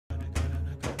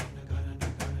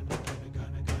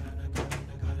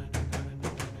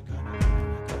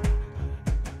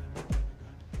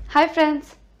Hi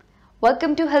friends,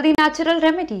 welcome to Healthy Natural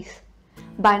Remedies.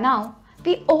 By now,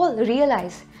 we all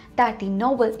realize that the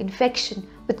novel infection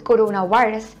with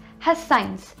coronavirus has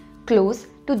signs close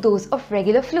to those of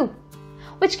regular flu,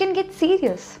 which can get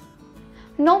serious.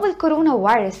 Novel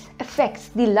coronavirus affects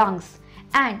the lungs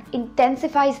and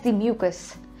intensifies the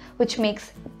mucus, which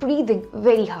makes breathing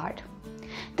very hard.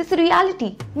 This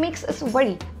reality makes us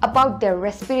worry about their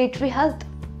respiratory health.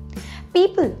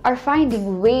 People are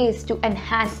finding ways to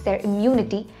enhance their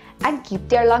immunity and keep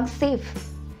their lungs safe.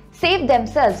 Save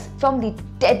themselves from the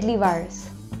deadly virus.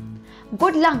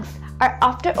 Good lungs are,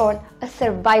 after all, a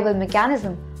survival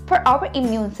mechanism for our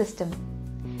immune system.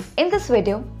 In this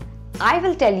video, I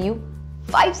will tell you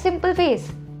 5 simple ways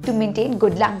to maintain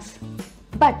good lungs.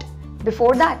 But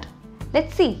before that,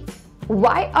 let's see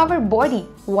why our body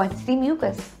wants the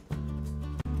mucus.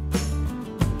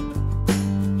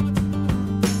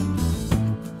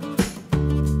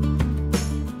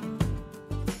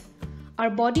 Our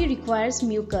body requires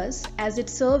mucus as it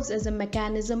serves as a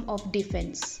mechanism of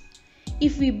defense.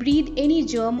 If we breathe any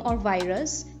germ or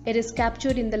virus, it is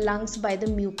captured in the lungs by the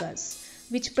mucus,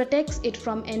 which protects it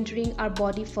from entering our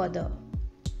body further.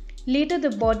 Later, the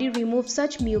body removes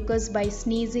such mucus by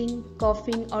sneezing,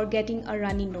 coughing, or getting a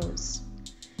runny nose.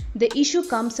 The issue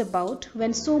comes about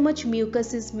when so much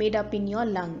mucus is made up in your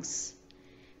lungs.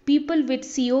 People with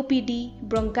COPD,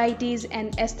 bronchitis,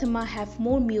 and asthma have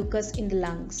more mucus in the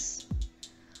lungs.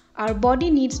 Our body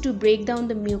needs to break down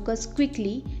the mucus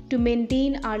quickly to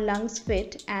maintain our lungs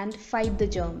fit and fight the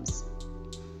germs.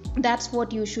 That's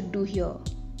what you should do here.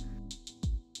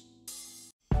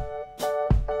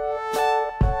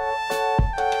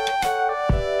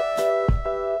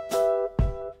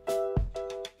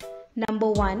 Number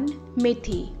 1.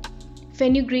 Methi,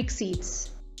 Fenugreek seeds.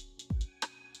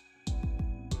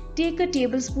 Take a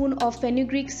tablespoon of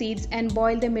fenugreek seeds and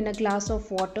boil them in a glass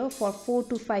of water for 4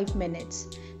 to 5 minutes.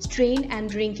 Strain and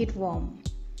drink it warm.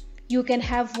 You can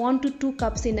have 1 to 2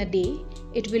 cups in a day.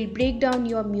 It will break down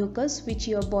your mucus, which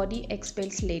your body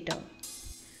expels later.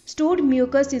 Stored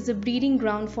mucus is a breeding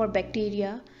ground for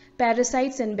bacteria,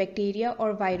 parasites and bacteria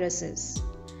or viruses.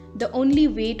 The only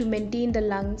way to maintain the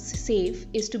lungs safe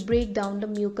is to break down the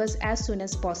mucus as soon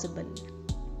as possible.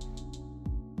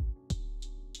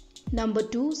 Number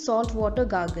 2. Saltwater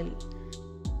gargle.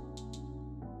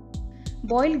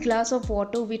 Boil glass of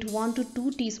water with 1 to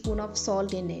 2 teaspoons of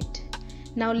salt in it.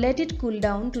 Now let it cool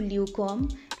down to lukewarm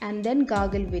and then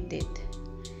gargle with it.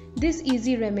 This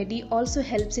easy remedy also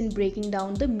helps in breaking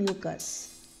down the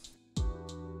mucus.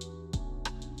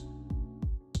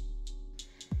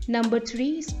 Number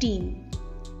 3. Steam.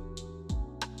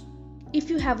 If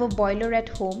you have a boiler at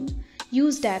home,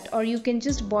 use that, or you can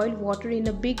just boil water in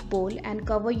a big bowl and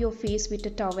cover your face with a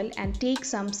towel and take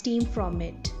some steam from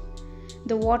it.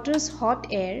 The water's hot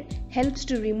air helps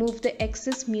to remove the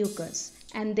excess mucus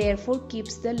and therefore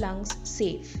keeps the lungs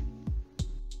safe.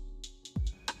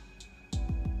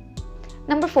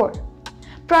 Number 4.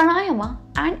 Pranayama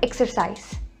and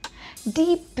exercise.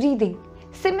 Deep breathing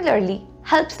similarly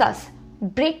helps us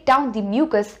break down the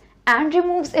mucus and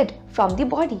removes it from the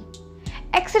body.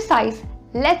 Exercise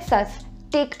lets us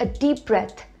take a deep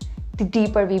breath. The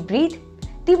deeper we breathe,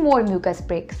 the more mucus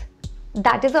breaks.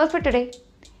 That is all for today.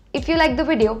 If you like the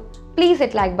video, please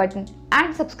hit like button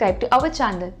and subscribe to our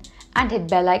channel and hit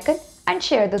bell icon and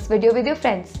share this video with your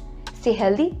friends. Stay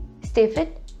healthy, stay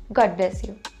fit. God bless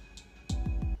you.